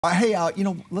Hey,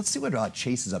 let's see what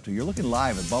Chase is up to. You're looking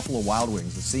live at Buffalo Wild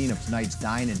Wings, the scene of tonight's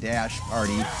Dine and Dash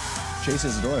party. Chase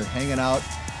Isidore hanging out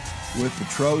with the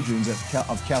Trojans of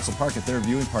Castle Park at their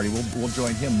viewing party. We'll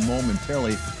join him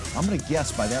momentarily. I'm going to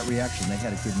guess by that reaction they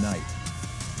had a good night.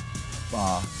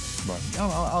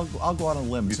 I'll go out on a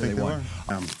limb and say they won.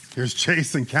 Here's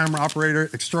Chase and camera operator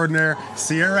extraordinaire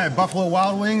Sierra at Buffalo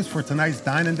Wild Wings for tonight's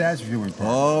Dine and Dash viewing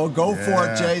party. Oh, go for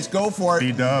it, Chase. Go for it.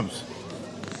 B-dubs.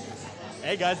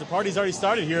 Hey guys, the party's already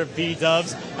started here at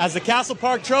B-Dubs as the Castle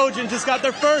Park Trojans just got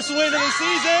their first win of the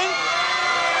season.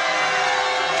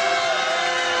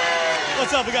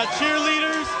 What's up? We got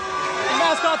cheerleaders. The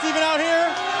mascot's even out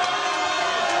here.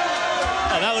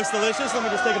 Oh, that looks delicious. Let me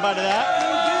just take a bite of that.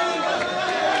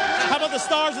 How about the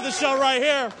stars of the show right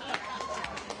here?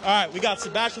 All right, we got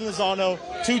Sebastian Lozano,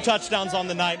 2 touchdowns on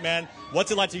the night, man. What's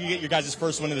it like to get your guys'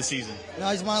 first win of the season?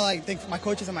 I just want to thank my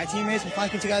coaches and my teammates. We finally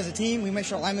put together as a team. We make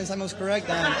sure alignment is correct,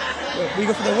 and we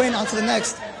go for the win. On to the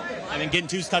next. And then getting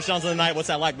 2 touchdowns on the night, what's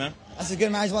that like, man? That's a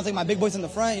good, man. I just want to thank my big boys in the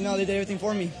front. They did everything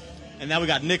for me. And now we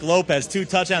got Nick Lopez, 2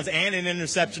 touchdowns and an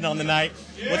interception on the night.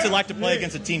 What's it like to play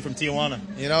against a team from Tijuana?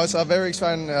 It's a very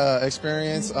exciting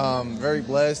experience. Very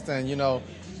blessed, and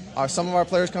some of our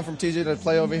players come from TJ to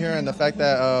play over here, and the fact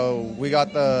that we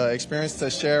got the experience to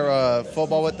share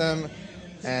football with them.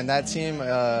 And that team,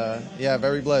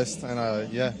 very blessed,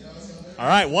 and yeah. All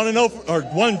right, 1-0 or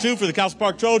 1-2 for the Castle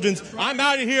Park Trojans. I'm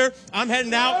out of here. I'm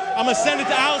heading out. I'm gonna send it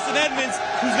to Allison Edmonds,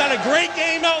 who's got a great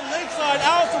game out in Lakeside.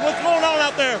 Allison, what's going on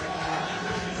out there?